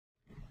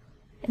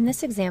In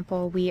this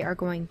example, we are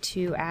going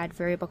to add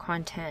variable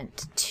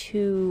content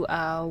to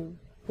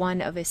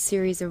one of a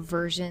series of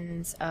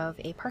versions of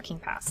a parking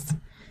pass.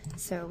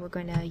 So we're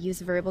going to use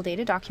a variable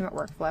data document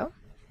workflow.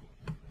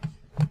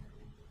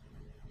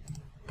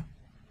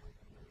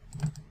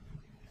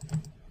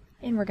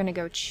 And we're going to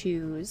go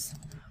choose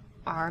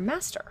our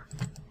master.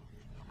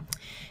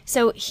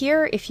 So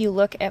here, if you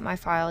look at my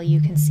file, you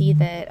can see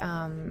that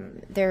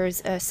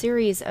there's a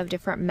series of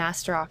different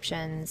master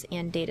options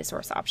and data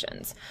source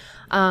options.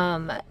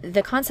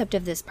 The concept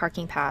of this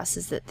parking pass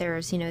is that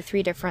there's,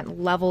 three different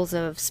levels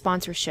of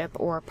sponsorship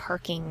or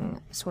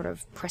parking sort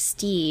of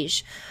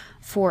prestige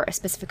for a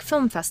specific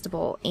film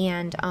festival,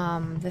 and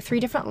the three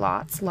different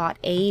lots, lot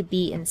A,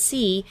 B, and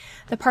C,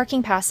 the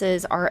parking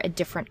passes are a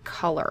different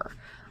color.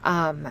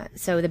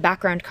 So the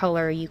background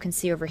color you can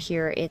see over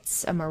here,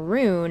 it's a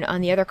maroon. On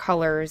the other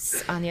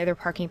colors, on the other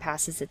parking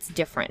passes, it's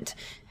different.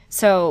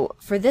 So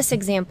for this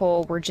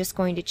example, we're just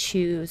going to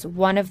choose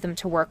one of them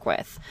to work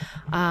with.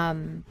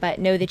 But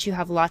know that you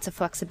have lots of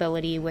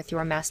flexibility with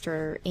your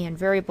master and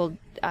variable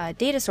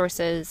data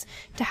sources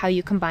to how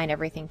you combine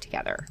everything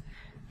together.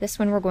 This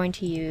one we're going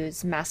to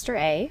use master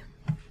A.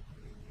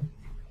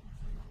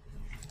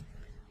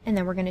 And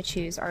then we're going to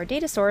choose our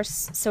data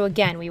source. So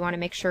again, we want to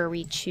make sure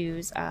we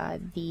choose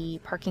the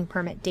parking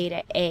permit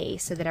data A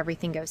so that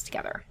everything goes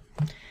together.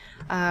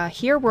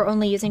 Here we're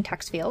only using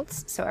text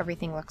fields, so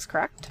everything looks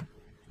correct.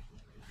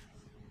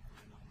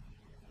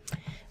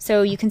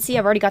 So you can see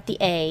I've already got the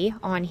A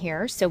on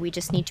here, so we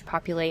just need to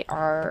populate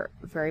our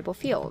variable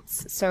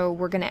fields. So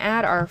we're going to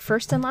add our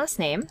first and last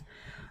name.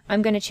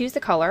 I'm going to choose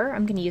the color.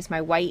 I'm going to use my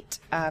white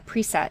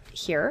preset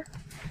here.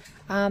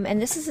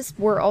 And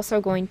we're also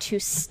going to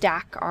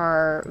stack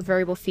our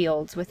variable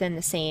fields within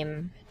the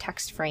same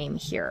text frame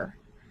here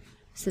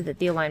so that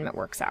the alignment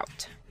works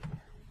out.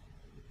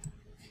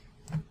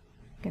 I'm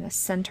going to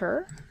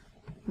center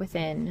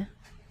within,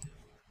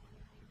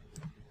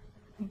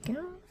 there we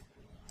go,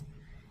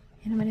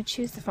 and I'm going to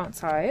choose the font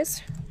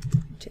size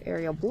to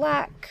Arial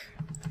Black,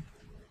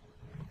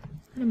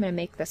 and I'm going to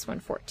make this one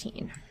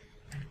 14.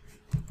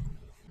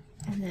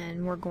 And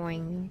then we're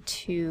going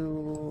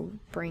to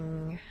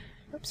bring,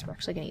 oops, we're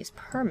actually going to use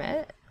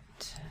permit.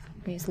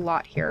 I'm going to use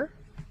lot here.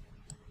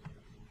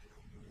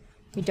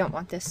 We don't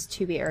want this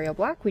to be Arial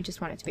Black, we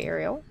just want it to be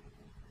Arial.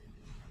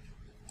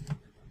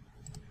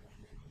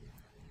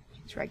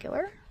 Choose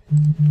regular.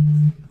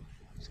 I'm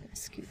just going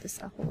to scoot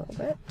this up a little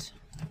bit.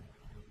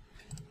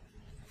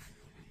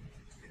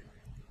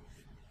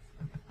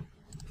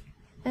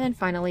 And then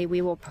finally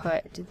we will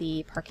put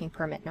the parking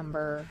permit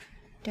number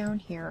down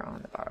here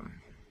on the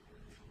bottom.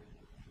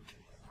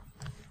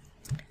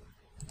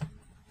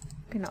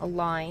 I'm going to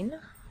align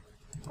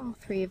all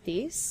three of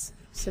these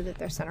so that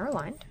they're center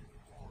aligned.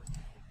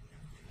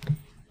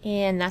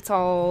 And that's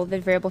all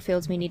the variable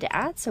fields we need to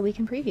add, so we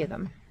can preview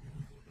them.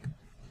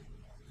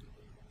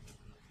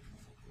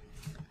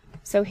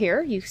 So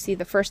here you see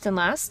the first and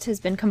last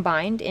has been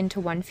combined into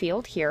one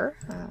field here.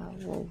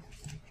 We'll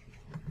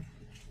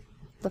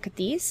look at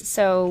these.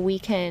 So we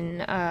can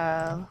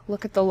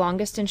look at the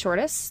longest and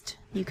shortest.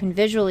 You can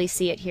visually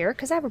see it here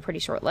because I have a pretty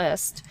short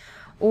list.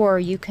 Or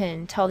you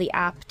can tell the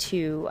app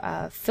to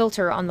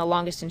filter on the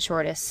longest and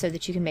shortest so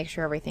that you can make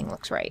sure everything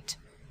looks right.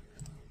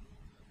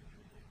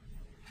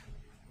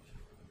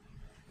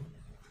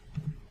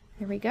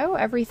 There we go.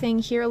 Everything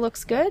here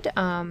looks good.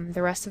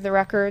 The rest of the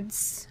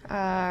records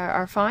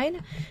are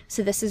fine.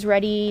 So this is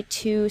ready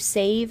to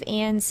save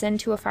and send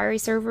to a Fiery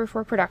server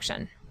for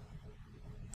production.